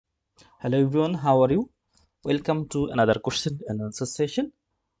Hello everyone, how are you? Welcome to another question and answer session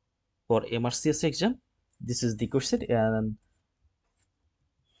for MRCS exam. This is the question. An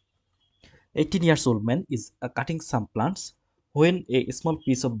 18 years old man is cutting some plants when a small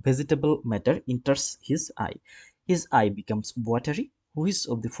piece of vegetable matter enters his eye. His eye becomes watery. Which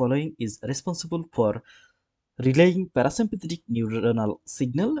of the following is responsible for relaying parasympathetic neuronal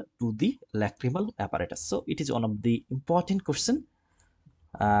signal to the lacrimal apparatus? So it is one of the important question.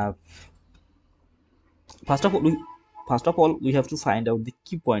 Uh, first of all we first of all we have to find out the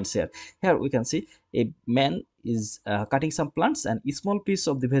key points here. Here we can see a man is cutting some plants and a small piece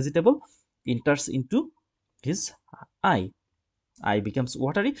of the vegetable enters into his eye becomes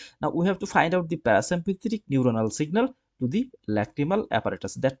watery. Now we have to find out the parasympathetic neuronal signal to the lacrimal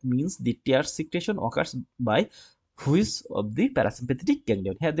apparatus. That means the tear secretion occurs by which of the parasympathetic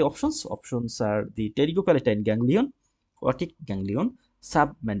ganglion. Here the options are the pterygopalatine ganglion, otic ganglion,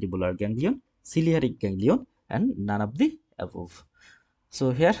 submandibular ganglion, ciliary ganglion, and none of the above. So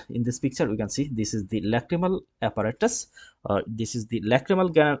here in this picture we can see this is the lacrimal apparatus. This is the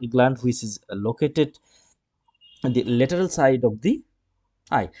lacrimal gland which is located on the lateral side of the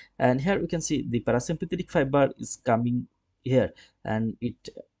eye, and here we can see the parasympathetic fiber is coming here and it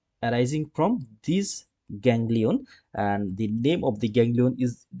arising from this ganglion, and the name of the ganglion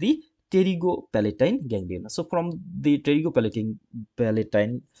is the pterygopalatine ganglion. So from the pterygopalatine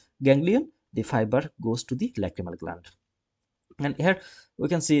ganglion the fiber goes to the lacrimal gland. And here we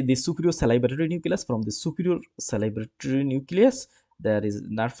can see the superior salivary nucleus. From the superior salivary nucleus there is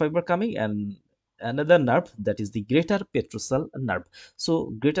nerve fiber coming, and another nerve, that is the greater petrosal nerve.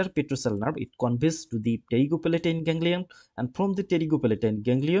 So greater petrosal nerve, it conveys to the pterygopalatine ganglion, and from the pterygopalatine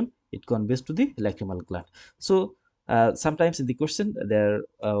ganglion it conveys to the lacrimal gland. So sometimes in the question there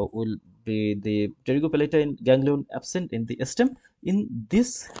will be the pterygopalatine ganglion absent in the stem. In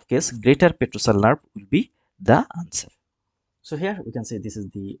this case greater petrosal nerve will be the answer. So here we can say this is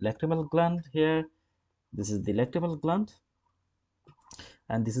the lacrimal gland. Here this is the lacrimal gland,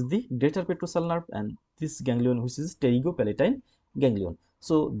 and this is the greater petrosal nerve, and this ganglion which is pterygopalatine ganglion.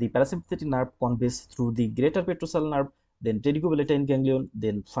 So the parasympathetic nerve conveys through the greater petrosal nerve, then pterygopalatine ganglion,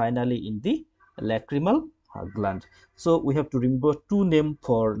 then finally in the lacrimal gland. So we have to remember two names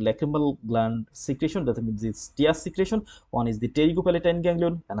for lacrimal gland secretion, that means it's tear secretion. One is the pterygopalatine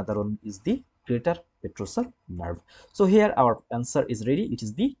ganglion, another one is the greater petrosal nerve. So here our answer is ready. It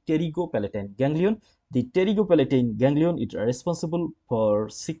is the pterygopalatine ganglion. The pterygopalatine ganglion is responsible for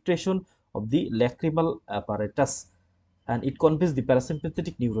secretion of the lacrimal apparatus, and it conveys the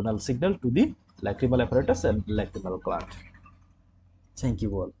parasympathetic neuronal signal to the lacrimal apparatus and lacrimal gland. Thank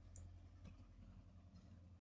you all.